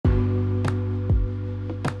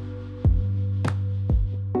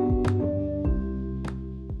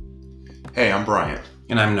Hey, I'm Bryant.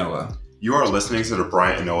 And I'm Noah. You are listening to the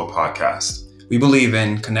Bryant and Noah podcast. We believe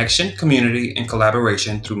in connection, community, and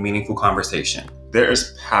collaboration through meaningful conversation. There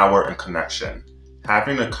is power in connection.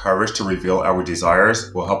 Having the courage to reveal our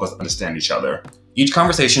desires will help us understand each other. Each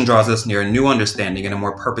conversation draws us near a new understanding and a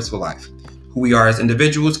more purposeful life. Who we are as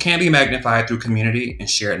individuals can be magnified through community and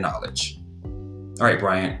shared knowledge. All right,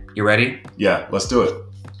 Bryant, you ready? Yeah, let's do it.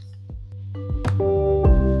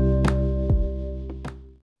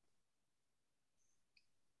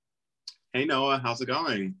 Hey, Noah, how's it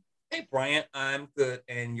going? Hey, Bryant, I'm good.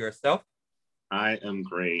 And yourself? I am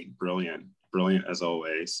great. Brilliant as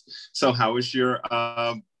always. So how was your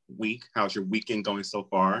week? How's your weekend going so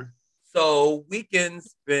far? So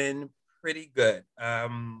weekend's been pretty good. I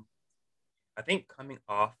think coming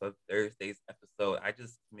off of Thursday's episode, I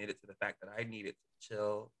just committed to the fact that I needed to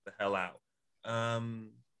chill the hell out.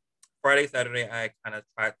 Friday, Saturday, I kind of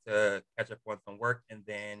tried to catch up on some work, and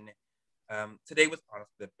then today was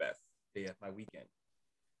honestly the best day of my weekend.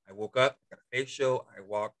 I woke up, got a facial, I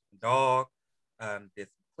walked the dog, did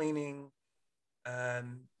some cleaning. I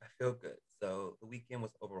feel good. So the weekend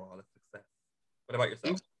was overall a success. What about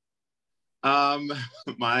yourself?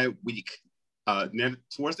 My week,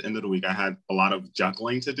 towards the end of the week, I had a lot of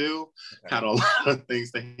juggling to do. Okay. Had a lot of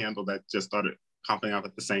things to handle that just started popping up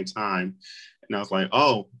at the same time. And I was like,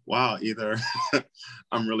 oh, wow, either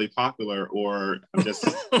I'm really popular or I'm just,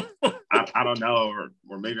 I don't know,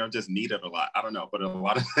 or maybe I'm just needed a lot. I don't know, but a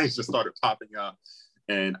lot of things just started popping up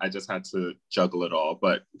and I just had to juggle it all,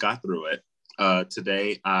 but got through it.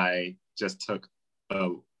 Today, I just took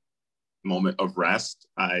a moment of rest.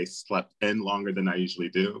 I slept in longer than I usually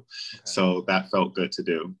do. Okay. So that felt good to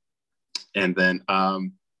do. And then,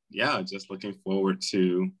 just looking forward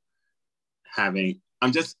to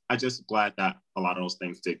I'm just glad that a lot of those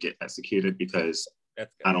things did get executed because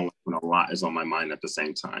I don't like when a lot is on my mind at the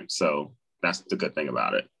same time. So that's the good thing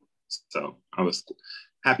about it. So I was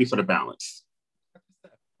happy for the balance.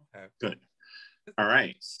 Okay. Good. All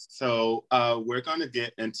right. So we're going to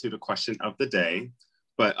get into the question of the day,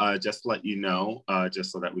 but just to let you know,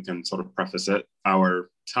 just so that we can sort of preface it, our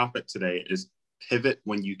topic today is pivot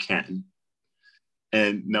when you can.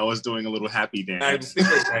 And Noah's doing a little happy dance. I'm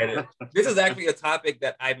super excited. This is actually a topic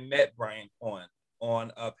that I met Brian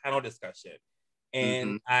on a panel discussion.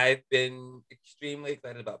 And I've been extremely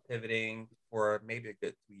excited about pivoting for maybe a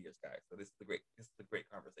good 2 years, guys. So this is a great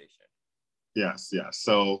conversation. Yes.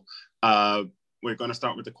 So we're going to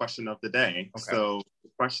start with the question of the day. Okay. So the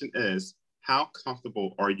question is, how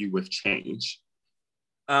comfortable are you with change?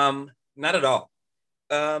 Not at all.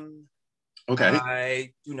 Okay.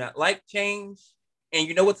 I do not like change. And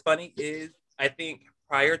you know what's funny is I think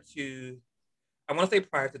prior to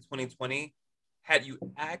 2020, had you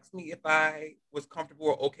asked me if I was comfortable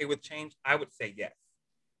or okay with change, I would say yes.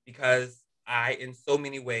 Because I, in so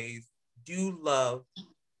many ways, do love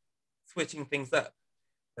switching things up.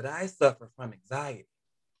 But I suffer from anxiety.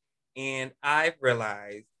 And I've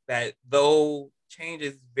realized that though change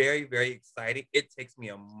is very, very exciting, it takes me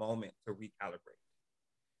a moment to recalibrate.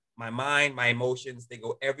 My mind, my emotions, they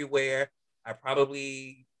go everywhere. I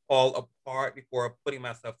probably fall apart before putting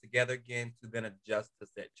myself together again to then adjust to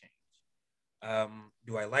said change.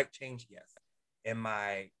 Do I like change? Yes. Am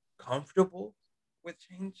I comfortable with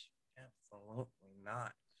change? Absolutely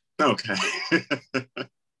not. Okay.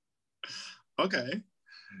 Okay.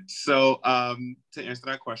 So to answer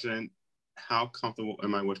that question, how comfortable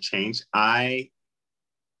am I with change? I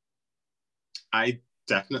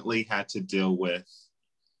definitely had to deal with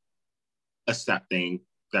accepting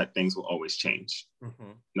that things will always change.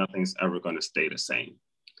 Mm-hmm. Nothing's ever going to stay the same.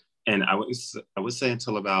 And I would say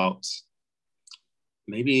until about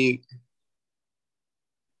maybe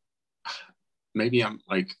I'm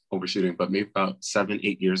like overshooting, but maybe about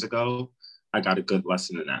 7-8 years ago, I got a good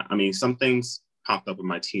lesson in that. I mean, some things popped up in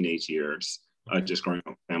my teenage years, just growing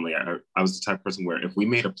up with family. I was the type of person where if we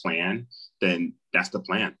made a plan, then that's the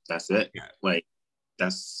plan. That's it. Yeah. Like,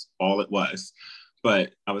 that's all it was.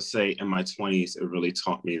 But I would say in my 20s, it really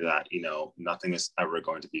taught me that, nothing is ever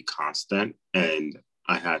going to be constant. And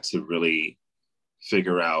I had to really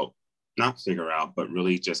but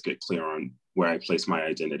really just get clear on where I place my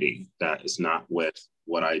identity. That is not with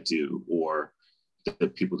what I do or the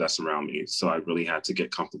people that surround me. So I really had to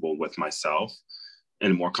get comfortable with myself.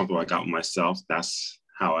 And the more comfortable I got with myself, that's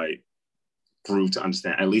how I grew to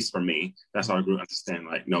understand, at least for me, that's how I grew to understand,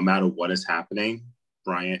 like, no matter what is happening,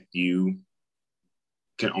 Bryant, you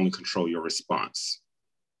can only control your response.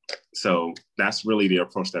 So that's really the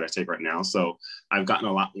approach that I take right now. So I've gotten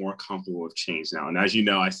a lot more comfortable with change now. And as you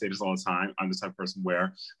know, I say this all the time, I'm the type of person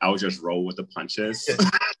where I would just roll with the punches.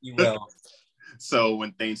 You will. So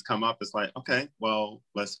when things come up, it's like, okay, well,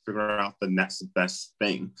 let's figure out the next best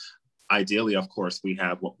thing. Ideally, of course, we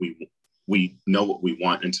have what we know what we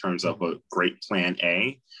want in terms of a great plan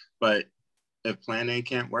A, but if plan A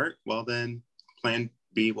can't work, well then plan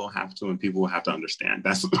B will have to, and people will have to understand.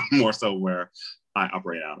 That's more so where I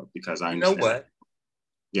operate out of, because I You know understand. what?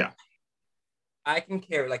 Yeah. I can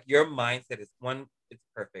carry, like, your mindset is one, it's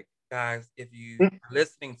perfect. Guys, if you are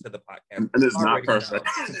listening to the podcast, And it's not already perfect.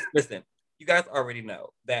 know, listen, you guys already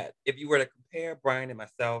know that if you were to compare Brian and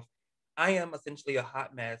myself, I am essentially a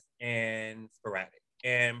hot mess and sporadic.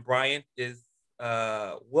 And Brian is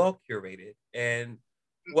well curated and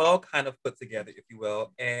well kind of put together, if you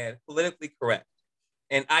will, and politically correct.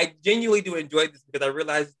 And I genuinely do enjoy this because I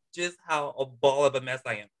realize just how a ball of a mess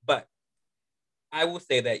I am. But I will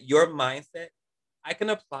say that your mindset, I can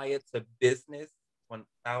apply it to business 1000%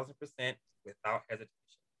 without hesitation.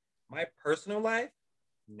 My personal life,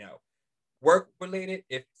 no. Work related,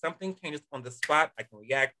 if something changes on the spot, I can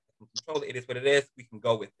react, I can control it. It is what it is. We can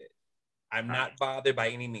go with it. I'm not bothered by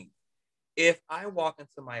any means. If I walk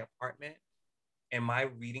into my apartment and my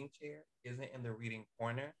reading chair isn't in the reading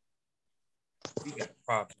corner, we got a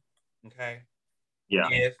problem. Okay. Yeah.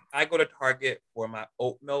 If I go to Target for my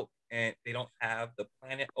oat milk and they don't have the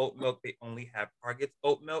Planet oat milk, they only have Target's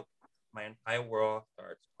oat milk, my entire world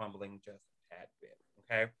starts crumbling just a tad bit.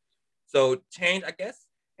 Okay. So change, I guess,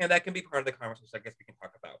 and that can be part of the conversation, I guess we can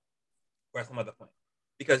talk about or at some other point.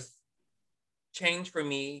 Because change for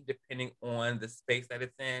me, depending on the space that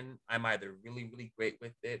it's in, I'm either really, really great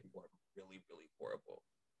with it or really, really horrible.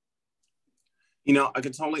 You know, I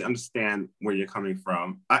can totally understand where you're coming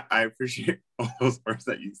from. I appreciate all those words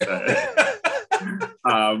that you said.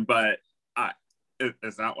 But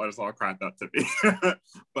it's not what it's all cracked up to be.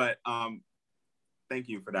 But thank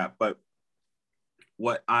you for that. But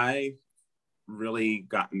what I really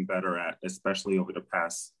gotten better at, especially over the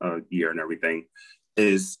past year and everything,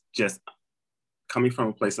 is just coming from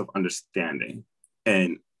a place of understanding.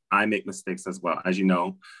 And I make mistakes as well. As you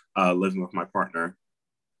know, living with my partner,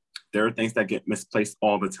 there are things that get misplaced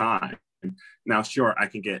all the time. Now, sure, I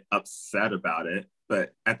can get upset about it,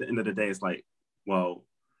 but at the end of the day, it's like, well,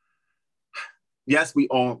 yes, we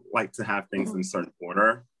all like to have things in certain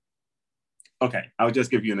order. Okay, I'll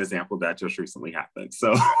just give you an example that just recently happened.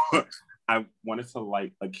 So I wanted to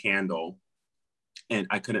light a candle and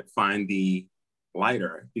I couldn't find the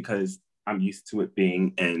lighter because I'm used to it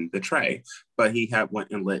being in the tray. But he had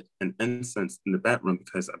went and lit an incense in the bedroom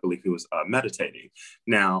because I believe he was meditating.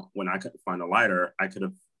 Now, when I couldn't find a lighter, I could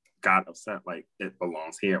have got upset, like, it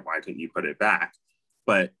belongs here. Why couldn't you put it back?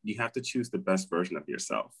 But you have to choose the best version of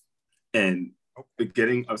yourself. And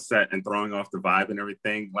getting upset and throwing off the vibe and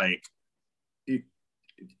everything, like,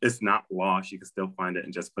 it's not lost. You can still find it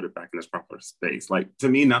and just put it back in its proper space. Like, to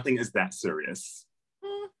me, nothing is that serious.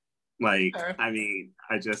 Like, I mean,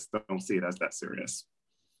 I just don't see it as that serious.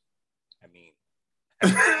 I mean,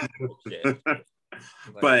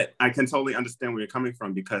 but I can totally understand where you're coming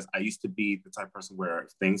from, because I used to be the type of person where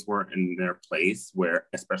if things weren't in their place, where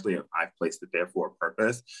especially if I've placed it there for a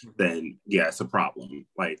purpose, then yeah, it's a problem.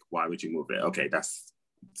 Like, why would you move it? Okay, that's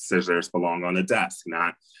scissors belong on a desk,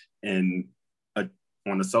 not in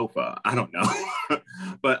on a sofa. I don't know.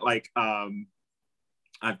 But like,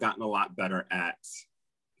 I've gotten a lot better at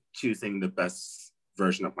choosing the best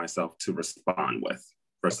version of myself to respond with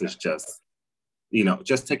versus just,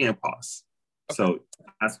 just taking a pause. Okay. So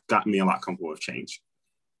that's gotten me a lot comfortable with change.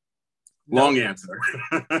 Long answer.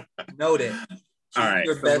 Noted. Choose all right,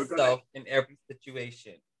 your best self in every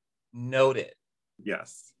situation. Noted.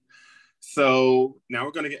 Yes. So now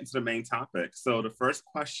we're going to get into the main topic. So the first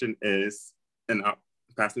question is, and I'll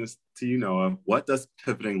pass this to you, Noah, what does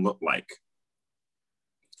pivoting look like?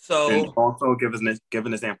 So, and also give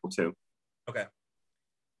an example too. Okay.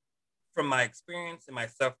 From my experience and my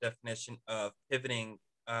self-definition of pivoting,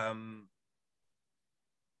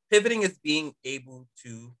 pivoting is being able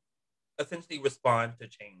to essentially respond to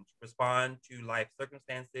change, respond to life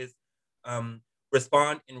circumstances,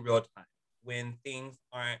 respond in real time when things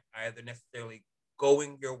aren't either necessarily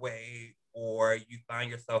going your way or you find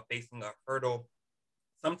yourself facing a hurdle.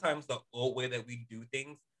 Sometimes the old way that we do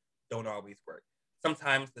things don't always work.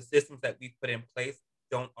 Sometimes the systems that we put in place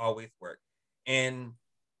don't always work. And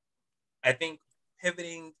I think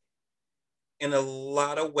pivoting in a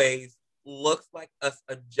lot of ways looks like us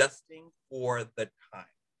adjusting for the time.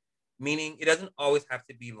 Meaning it doesn't always have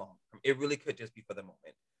to be long. It really could just be for the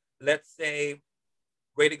moment. Let's say,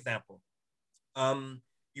 great example. You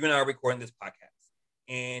and I are recording this podcast,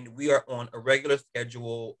 and we are on a regular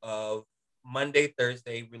schedule of Monday,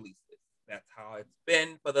 Thursday releases. That's how it's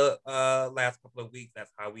been for the last couple of weeks.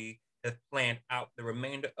 That's how we has planned out the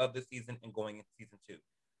remainder of the season and going into season 2.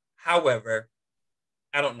 However,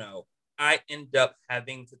 I don't know. I end up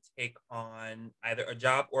having to take on either a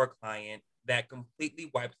job or a client that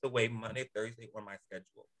completely wipes away Monday, Thursday on my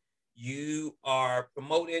schedule. You are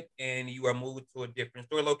promoted and you are moved to a different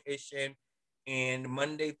store location, and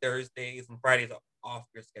Monday, Thursdays, and Fridays are off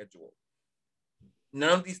your schedule.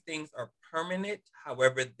 None of these things are permanent.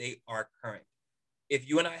 However, they are current. If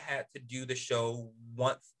you and I had to do the show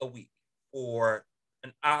once a week for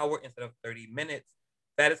an hour instead of 30 minutes,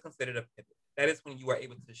 that is considered a pivot. That is when you are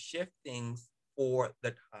able to shift things for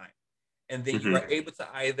the time. And then you are able to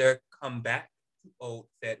either come back to old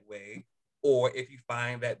said way, or if you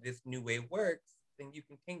find that this new way works, then you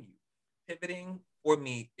continue. Pivoting for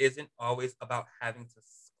me isn't always about having to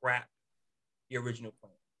scrap the original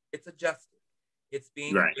plan. It's adjusting. It's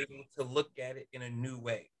being able to look at it in a new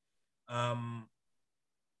way.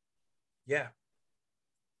 Yeah.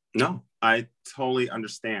 No, I totally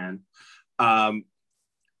understand. I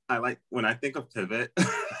like when I think of pivot,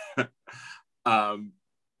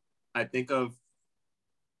 I think of,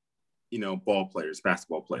 ball players,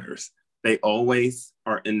 basketball players. They always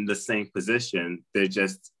are in the same position. They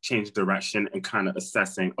just change direction and kind of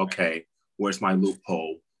assessing, okay, where's my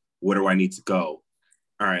loophole? Where do I need to go?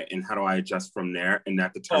 All right, and how do I adjust from there? And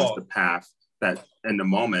that determines the path that in the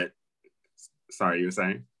moment. Sorry, you were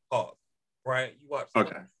saying? Pause. Right, you watch.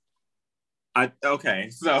 Okay.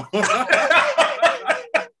 So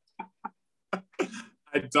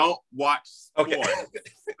I don't watch sports.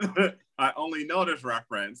 Okay. I only know this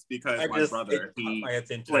reference because my brother, he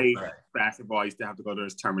played basketball. I used to have to go to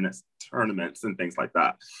his tournaments and things like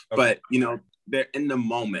that. Okay. But, they're in the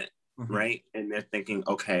moment, right? And they're thinking,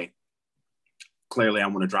 okay, clearly I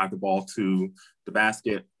want to drive the ball to the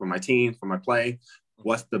basket for my team, for my play.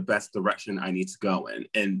 What's the best direction I need to go in?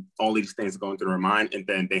 And all these things are going through their mind, and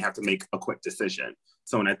then they have to make a quick decision.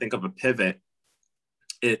 So when I think of a pivot,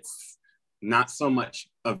 it's not so much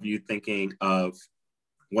of you thinking of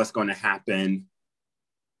what's going to happen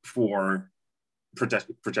for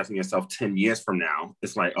projecting yourself 10 years from now.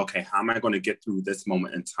 It's like, okay, how am I going to get through this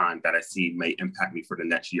moment in time that I see may impact me for the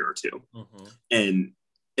next year or two? And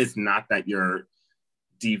it's not that you're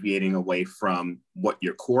deviating away from what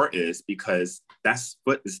your core is, because that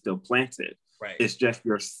foot is still planted. Right. It's just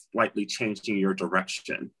you're slightly changing your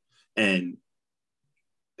direction. And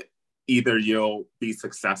either you'll be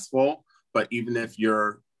successful, but even if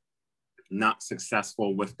you're not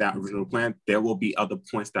successful with that original plan, there will be other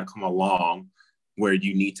points that come along where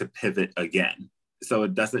you need to pivot again. So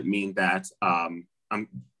it doesn't mean that, I'm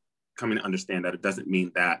coming to understand that it doesn't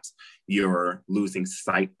mean that you're losing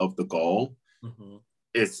sight of the goal.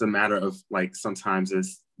 It's a matter of sometimes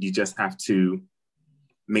you just have to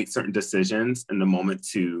make certain decisions in the moment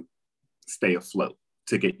to stay afloat,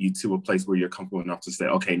 to get you to a place where you're comfortable enough to say,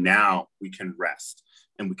 okay, now we can rest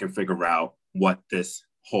and we can figure out what this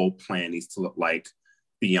whole plan needs to look like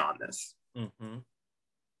beyond this.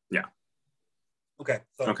 Yeah. Okay.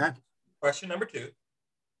 So question number 2.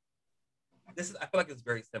 I feel like it's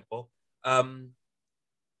very simple. Maybe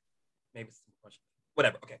it's a question.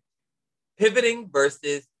 Whatever. Okay. Pivoting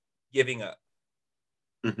versus giving up.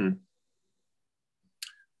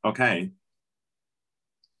 Okay.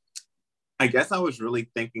 I guess I was really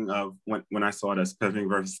thinking of when I saw this pivoting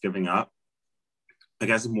versus giving up, I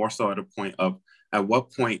guess more so at a point of, at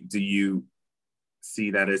what point do you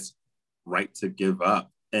see that it's right to give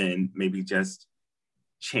up and maybe just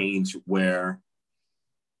change where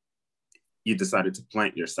you decided to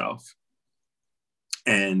plant yourself?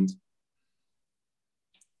 And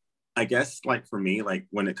I guess for me,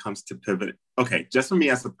 when it comes to pivot, okay, just for me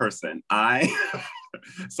as a person,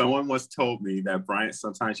 someone once told me that, Bryant,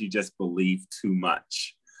 sometimes you just believe too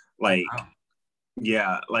much.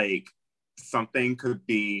 Something could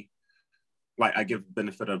be I give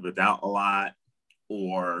benefit of the doubt a lot,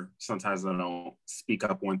 or sometimes I don't speak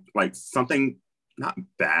up when something not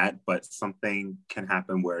bad, but something can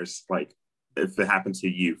happen where it's if it happened to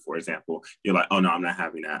you, for example, you're like, oh no, I'm not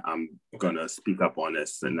having that. I'm gonna speak up on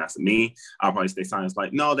this, and that's me. I'll probably stay silent.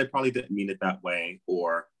 It's no, they probably didn't mean it that way,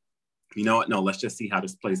 or you know what? No, let's just see how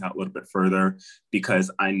this plays out a little bit further,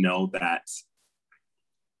 because I know that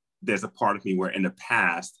there's a part of me where in the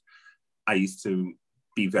past I used to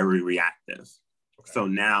be very reactive. Okay. So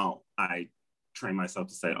now I train myself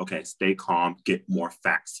to say, okay, stay calm, get more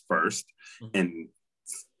facts first. And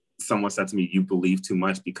someone said to me, you believe too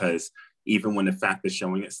much, because even when the fact is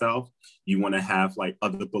showing itself, you want to have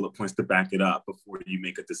other bullet points to back it up before you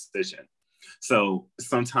make a decision. So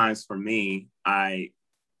sometimes for me, I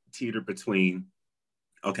teeter between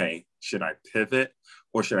okay, should I pivot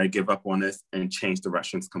or should I give up on this and change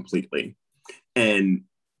directions completely? And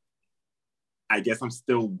I guess I'm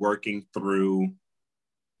still working through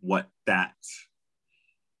what that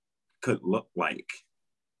could look like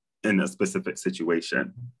in a specific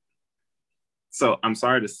situation. So I'm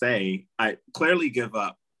sorry to say, I clearly give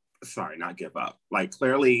up. Sorry, not give up. Like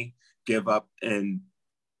clearly give up in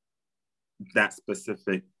that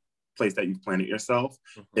specific place that you've planted yourself,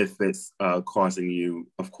 if it's causing you,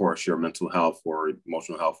 of course, your mental health or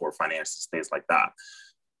emotional health or finances, things like that.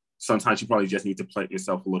 Sometimes you probably just need to plant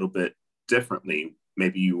yourself a little bit differently.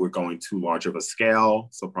 Maybe you were going too large of a scale,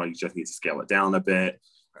 so probably you just need to scale it down a bit,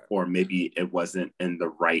 or maybe it wasn't in the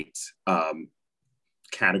right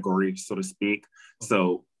category, so to speak.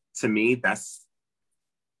 So to me, that's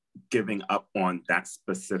giving up on that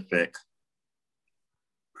specific,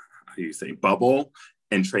 how do you say, bubble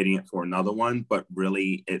and trading it for another one, but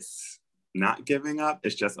really it's not giving up,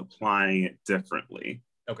 it's just applying it differently.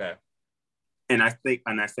 Okay. And I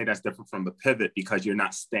say that's different from the pivot because you're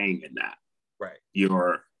not staying in that. Right.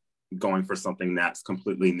 You're going for something that's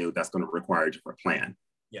completely new, that's going to require a different plan.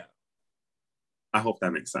 Yeah. I hope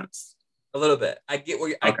that makes sense. A little bit. I get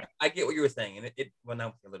what I get what you were saying, and well,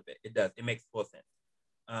 not a little bit. It does. It makes full sense.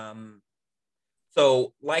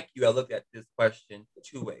 So like you, I looked at this question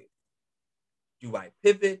two ways. Do I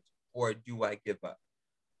pivot or do I give up?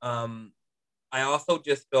 I also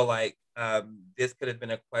just feel like this could have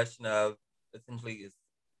been a question of essentially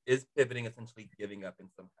is pivoting essentially giving up in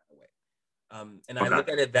some kind of way. And I look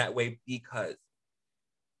at it that way because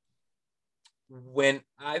when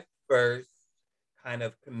I first kind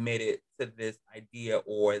of committed to this idea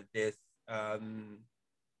or this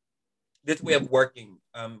this way of working,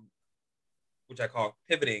 which I call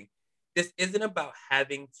pivoting, this isn't about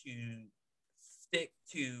having to stick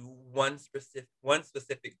to one specific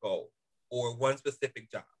goal or one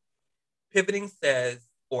specific job. Pivoting says,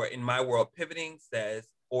 or in my world, pivoting says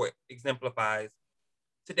or exemplifies,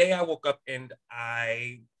 today I woke up and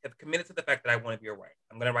I have committed to the fact that I want to be a writer.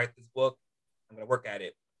 I'm going to write this book. I'm going to work at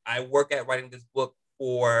it. I work at writing this book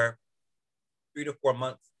for 3 to 4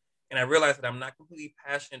 months. And I realized that I'm not completely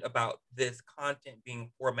passionate about this content being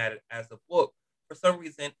formatted as a book. For some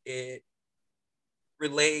reason, it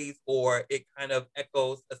relays or it kind of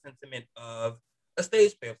echoes a sentiment of a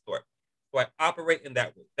stage play of sorts. So I operate in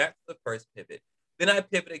that way. That's the first pivot. Then I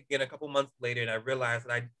pivot again a couple months later and I realized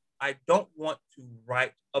that I don't want to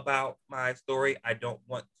write about my story. I don't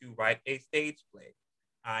want to write a stage play.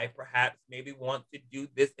 I perhaps maybe want to do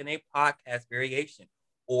this in a podcast variation.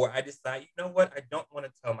 Or I decide, you know what? I don't want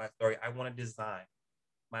to tell my story. I want to design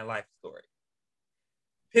my life story.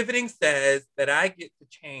 Pivoting says that I get to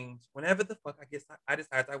change whenever the fuck I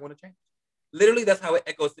decide I want to change. Literally, that's how it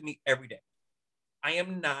echoes to me every day. I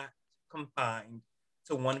am not confined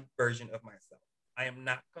to one version of myself. I am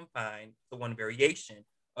not confined to one variation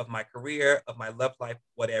of my career, of my love life,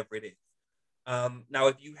 whatever it is. Now,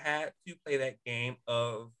 if you had to play that game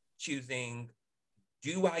of choosing,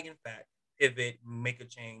 do I in fact pivot, make a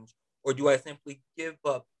change, or do I simply give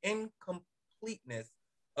up incompleteness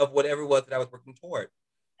of whatever it was that I was working toward?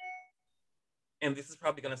 And this is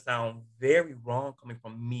probably going to sound very wrong coming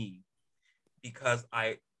from me because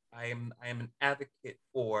I am an advocate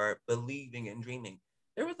for believing and dreaming.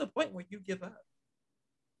 There is a point where you give up.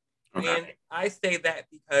 Okay. And I say that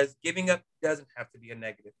because giving up doesn't have to be a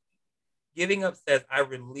negative. Giving up says I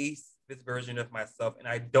release this version of myself and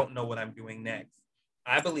I don't know what I'm doing next.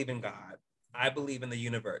 I believe in God. I believe in the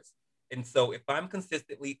universe. And so if I'm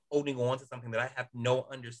consistently holding on to something that I have no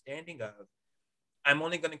understanding of, I'm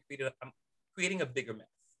only going to I'm creating a bigger mess.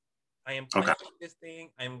 I am planning this thing,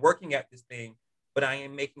 I'm working at this thing, but I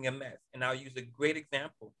am making a mess. And I'll use a great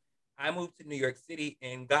example. I moved to New York City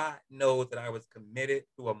and God knows that I was committed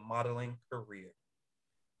to a modeling career.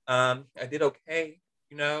 I did okay,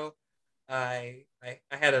 you know. I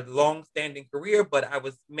had a long-standing career, but I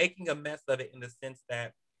was making a mess of it in the sense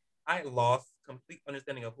that I lost complete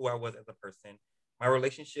understanding of who I was as a person. My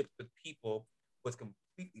relationships with people was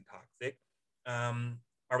completely toxic.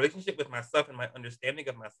 My relationship with myself and my understanding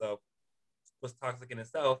of myself was toxic in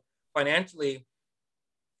itself. Financially,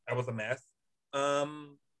 I was a mess.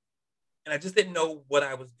 And I just didn't know what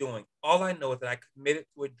I was doing. All I know is that I committed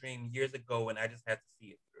to a dream years ago and I just had to see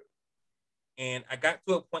it through. And I got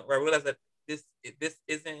to a point where I realized that this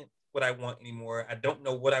isn't what I want anymore. I don't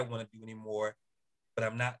know what I want to do anymore, but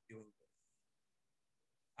I'm not doing this.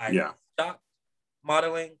 I stopped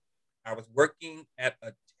modeling. I was working at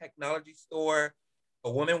a technology store.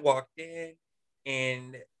 A woman walked in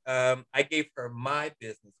and I gave her my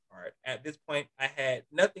business card. At this point, I had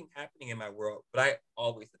nothing happening in my world, but I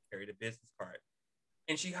always carried a business card.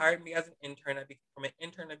 And she hired me as an intern. From an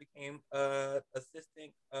intern, I became a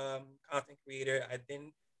assistant content creator. I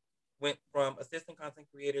then went from assistant content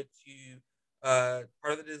creator to part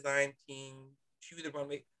of the design team to the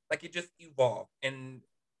runway. Like it just evolved, and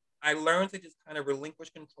I learned to just kind of relinquish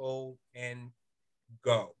control and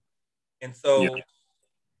go. And Yeah. so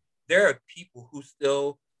there are people who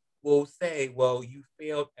still will say, "Well, you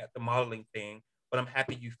failed at the modeling thing, but I'm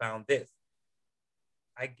happy you found this."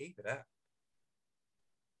 I gave it up.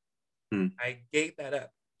 Hmm. I gave that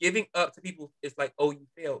up. Giving up to people is like, "Oh, you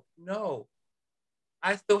failed." No,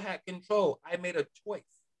 I still had control. I made a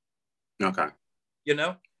choice. Okay. You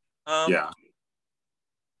know, um, Yeah.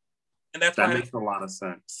 and that's That why makes a lot of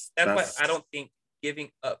sense. that's why That's I don't think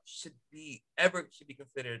giving up should be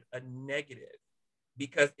considered a negative,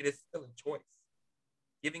 because it is still a choice.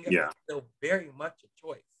 Giving up is yeah. still very much a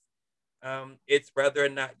choice. It's whether or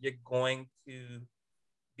not you're going to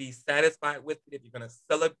be satisfied with it, if you're going to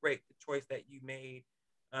celebrate the choice that you made.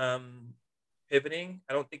 Um, Pivoting,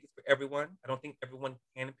 I don't think it's for everyone. I don't think everyone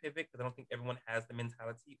can pivot, because I don't think everyone has the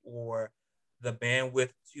mentality or the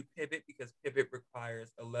bandwidth to pivot, because pivot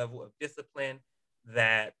requires a level of discipline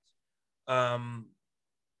that um,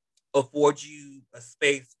 affords you a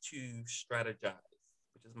space to strategize,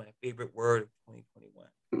 which is my favorite word of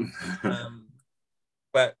 2021. Um,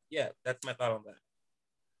 but yeah, that's my thought on that.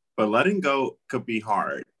 But letting go could be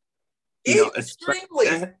hard. Extremely.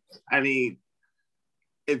 I mean,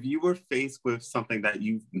 if you were faced with something that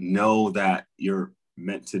you know that you're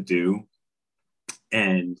meant to do,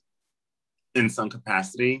 and in some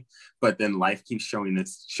capacity, but then life keeps showing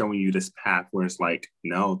you this path where it's like,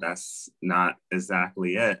 no, that's not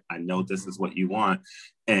exactly it. I know this is what you want,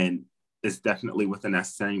 and it's definitely within that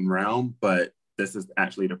same realm, but this is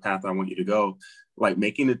actually the path I want you to go. Like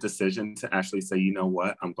making a decision to actually say, you know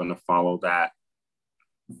what, I'm going to follow that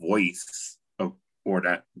voice of, or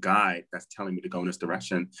that guide that's telling me to go in this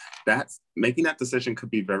direction. That's making that decision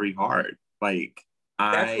could be very hard. Like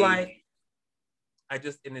that's like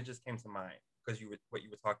and it just came to mind because what you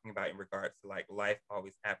were talking about in regards to like life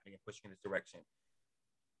always happening and pushing in this direction.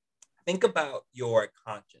 Think about your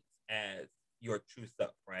conscience as your true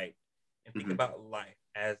self, right? And think about life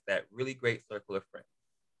as that really great circle of friends.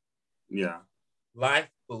 Yeah. Life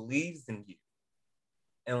believes in you,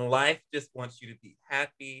 and life just wants you to be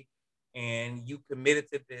happy, and you committed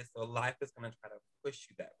to this, so life is going to try to push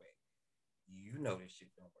you that way. You know this shit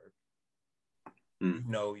don't work. You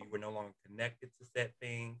know you were no longer connected to said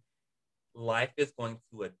thing. Life is going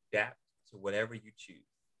to adapt to whatever you choose.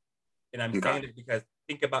 And I'm saying it because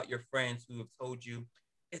think about your friends who have told you,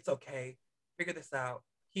 it's okay, figure this out,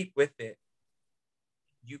 keep with it.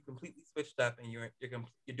 You completely switched up, and you're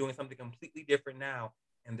doing something completely different now,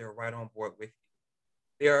 and they're right on board with you.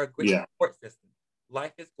 They are a great support system.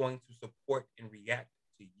 Life is going to support and react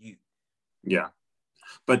to you. Yeah.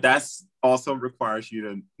 But that's also requires you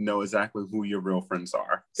to know exactly who your real friends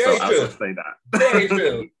are. Very so true. I'll just say that. Very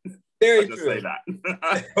true. Very true. Just say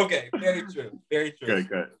that. Okay. Very true. Very true.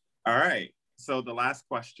 Good. All right. So the last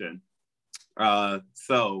question.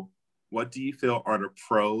 So what do you feel are the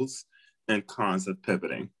pros and cons of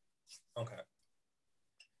pivoting? Okay.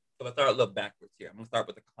 So let's start a little backwards here. I'm gonna start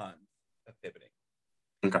with the cons of pivoting.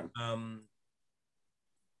 Okay.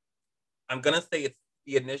 I'm gonna say it's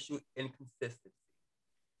the initial inconsistency,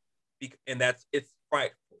 and it's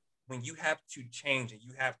frightful when you have to change and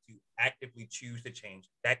you have to actively choose to change.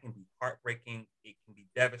 That can be heartbreaking. It can be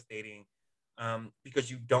devastating, because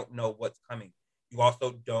you don't know what's coming. You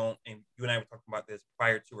also don't, and you and I were talking about this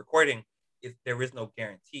prior to recording. There is no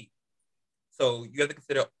guarantee, so you have to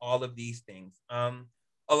consider all of these things.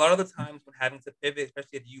 A lot of the times when having to pivot,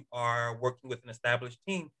 especially if you are working with an established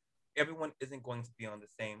team, everyone isn't going to be on the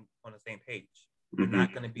same page. You're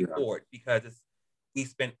not going to be bored because we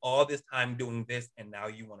spent all this time doing this, and now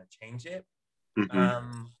you want to change it.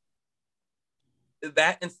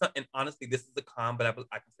 That and honestly, this is a con, but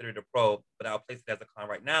I consider it a pro. But I'll place it as a con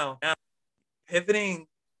right now. Pivoting,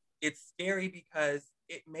 it's scary because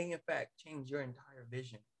it may in fact change your entire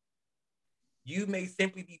vision. You may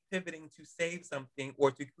simply be pivoting to save something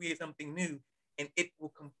or to create something new, and it will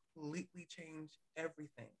completely change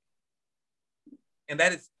everything. And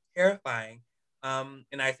that is terrifying.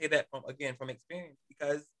 And I say that from experience,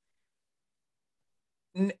 because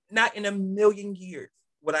not in a million years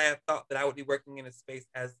would I have thought that I would be working in a space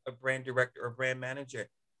as a brand director or brand manager.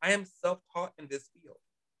 I am self-taught in this field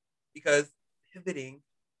because pivoting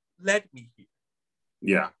led me here.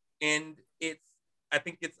 Yeah. And I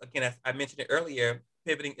think it's, again, as I mentioned it earlier,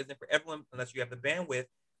 pivoting isn't for everyone unless you have the bandwidth,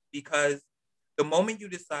 because the moment you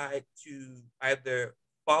decide to either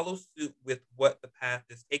follow suit with what the path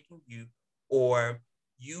is taking you, or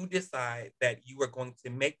you decide that you are going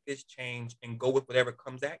to make this change and go with whatever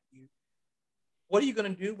comes at you, what are you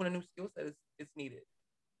going to do when a new skill set is needed?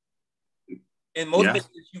 In most Yeah.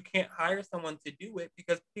 cases, you can't hire someone to do it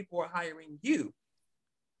because people are hiring you.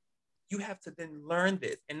 You have to then learn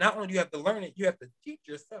this. And not only do you have to learn it, you have to teach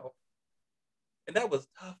yourself. And that was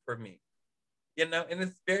tough for me, and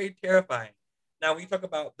it's very terrifying. Now, when you talk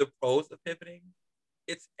about the pros of pivoting,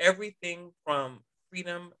 it's everything from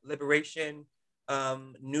freedom, liberation,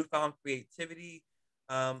 newfound creativity,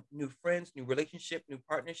 new friends, new relationships, new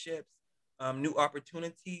partnerships, new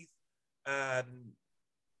opportunities. Um,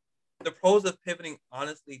 the pros of pivoting,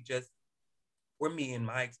 honestly, just for me in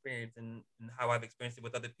my experience and how I've experienced it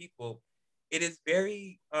with other people, it is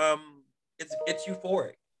very it's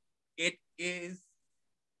euphoric. It is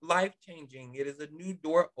life changing. It is a new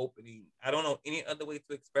door opening. I don't know any other way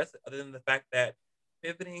to express it other than the fact that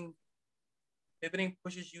pivoting pivoting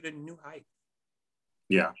pushes you to new heights.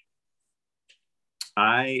 Yeah.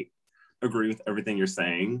 I agree with everything you're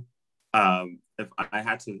saying. If I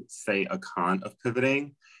had to say a con of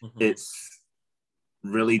pivoting, it's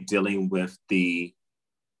really dealing with the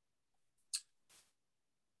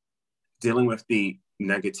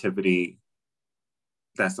negativity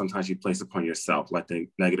that sometimes you place upon yourself, like the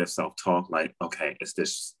negative self-talk, like, okay, it's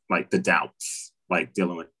this, like the doubts, like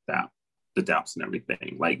dealing with that, the doubts and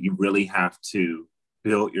everything. Like you really have to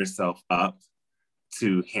build yourself up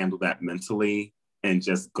to handle that mentally and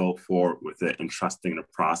just go forward with it and trusting the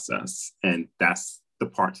process. And that's the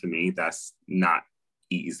part to me that's not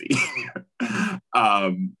easy.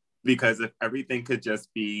 Because if everything could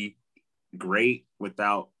just be great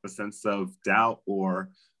without a sense of doubt or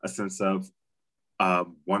a sense of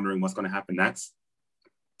wondering what's going to happen next,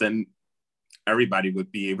 then everybody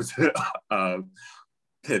would be able to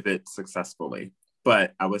pivot successfully.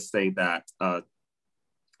 But I would say that's the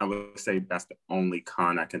only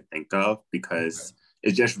con I can think of, because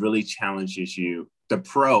it just really challenges you. The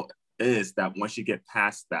pro is that once you get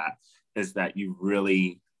past that, is that you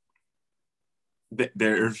really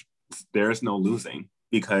there's no losing,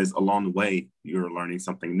 because along the way you're learning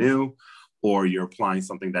something new, or you're applying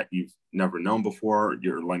something that you've never known before.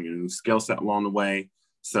 You're learning a new skill set along the way.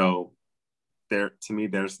 So to me,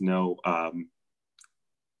 there's no,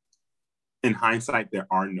 in hindsight, there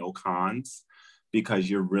are no cons, because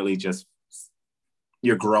you're really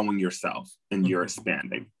you're growing yourself and you're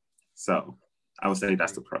expanding. So I would say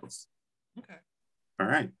that's the pros. Okay. All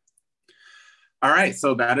right. All right.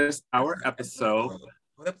 So that is our episode. Oh,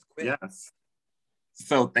 that was quick. Yes.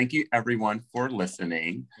 So thank you everyone for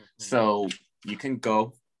listening. So you can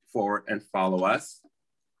go forward and follow us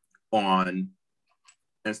on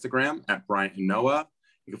Instagram at Bryant and Noah.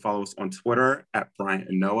 You can follow us on Twitter at Bryant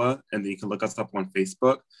and Noah. And then you can look us up on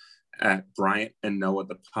Facebook at Bryant and Noah,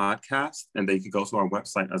 the podcast. And then you can go to our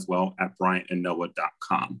website as well at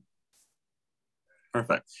bryantandnoah.com.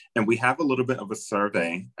 Perfect. And we have a little bit of a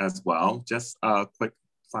survey as well, just a quick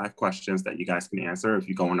 5 questions that you guys can answer. If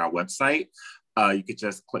you go on our website, you could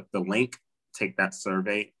just click the link, take that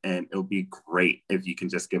survey, and it'll be great if you can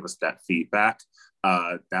just give us that feedback.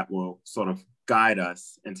 That will sort of guide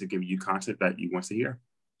us into giving you content that you want to hear.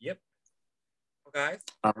 Yep. Well, guys,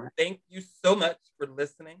 thank you so much for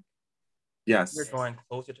listening. Yes. We're drawing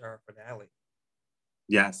closer to our finale.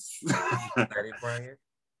 Yes. Excited, Brian?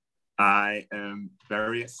 I am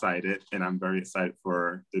very excited, and I'm very excited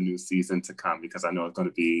for the new season to come, because I know it's going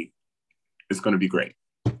to be great.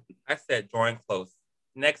 I said drawing close.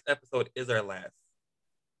 Next episode is our last.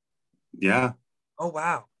 Yeah. Oh,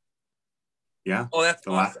 wow. Yeah. Oh, that's the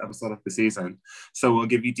awesome. Last episode of the season. So we'll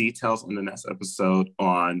give you details on the next episode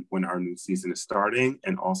on when our new season is starting,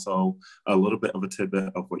 and also a little bit of a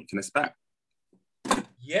tidbit of what you can expect.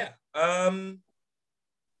 Yeah. Wait,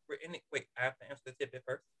 I have to answer the tidbit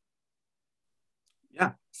first.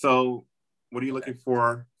 Yeah. So what are you looking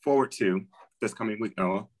forward to this coming week,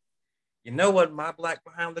 Noah? You know what my Black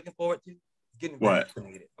behind looking forward to? Getting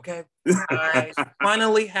vaccinated. Okay. I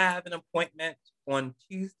finally have an appointment on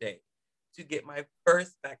Tuesday to get my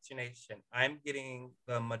first vaccination. I'm getting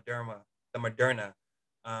the Moderna.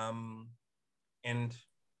 And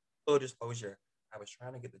full disclosure, I was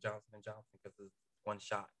trying to get the Johnson & Johnson because it's one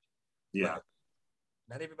shot. Yeah. But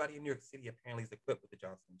not everybody in New York City apparently is equipped with the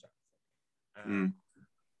Johnson & Johnson.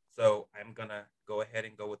 So I'm going to go ahead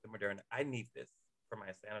and go with the Moderna. I need this for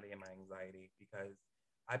my sanity and my anxiety, because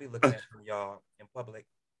I be looking at y'all in public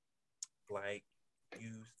like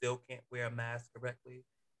you still can't wear a mask correctly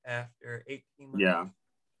after 18 months. Yeah.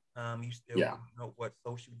 You still don't know what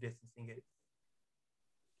social distancing is.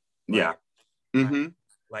 Like, yeah.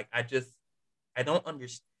 I don't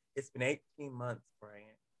understand. It's been 18 months,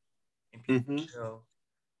 Brian, and people still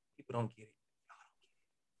People don't get it.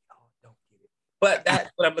 Y'all don't get it. But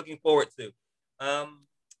that's what I'm looking forward to.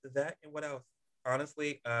 That and what else?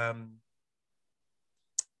 Honestly, that's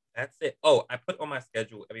it. Oh, I put on my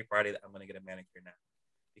schedule every Friday that I'm gonna get a manicure now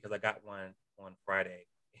because I got one on Friday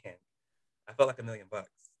and I felt like $1,000,000.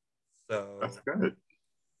 So That's good.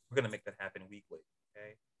 we're gonna make that happen weekly.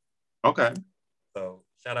 Okay. Okay. So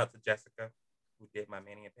shout out to Jessica who did my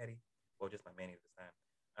mani and pedi. Well, just my mani this time.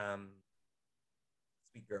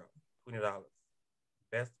 Sweet girl, $20.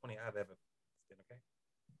 Best 20 I've ever spent. Okay.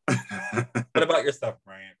 What about yourself,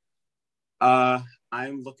 Brian?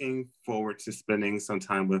 I'm looking forward to spending some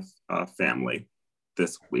time with family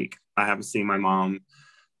this week. I haven't seen my mom.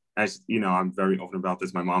 As you know, I'm very open about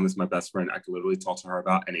this. My mom is my best friend. I can literally talk to her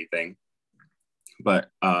about anything.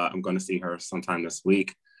 But I'm going to see her sometime this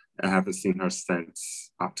week. I haven't seen her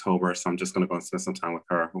since October, so I'm just going to go and spend some time with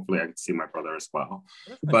her. Hopefully, I can see my brother as well.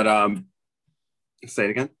 But say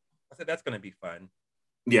it again. I said that's going to be fun.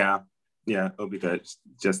 Yeah, it'll be good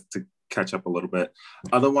just to catch up a little bit.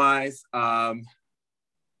 Otherwise,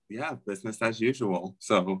 yeah, business as usual.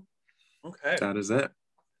 So okay, that is it.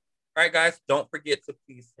 All right, guys, don't forget to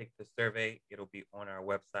please take the survey. It'll be on our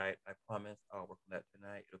website. I promise I'll work on that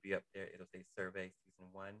tonight. It'll be up there. It'll say survey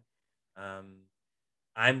season 1.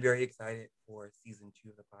 I'm very excited for season 2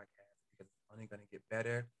 of the podcast because it's only going to get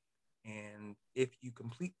better. And if you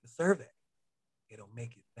complete the survey, it'll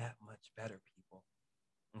make it that much better, people.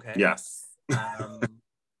 Okay? Yes.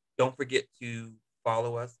 Don't forget to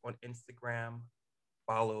follow us on Instagram.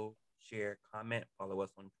 Follow, share, comment. Follow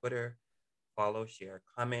us on Twitter. Follow, share,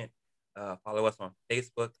 comment. Follow us on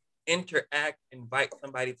Facebook. Interact. Invite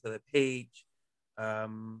somebody to the page.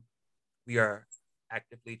 We are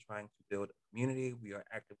actively trying to build a community. We are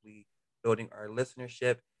actively building our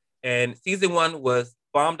listenership. And season 1 was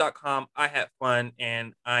bomb.com. I had fun,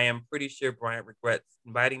 and I am pretty sure Brian regrets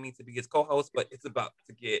inviting me to be his co-host, but it's about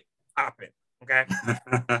to get popping. Okay.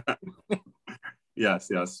 Yes.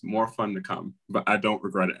 More fun to come, but I don't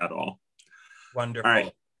regret it at all. Wonderful. All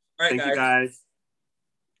right. Thank you, guys.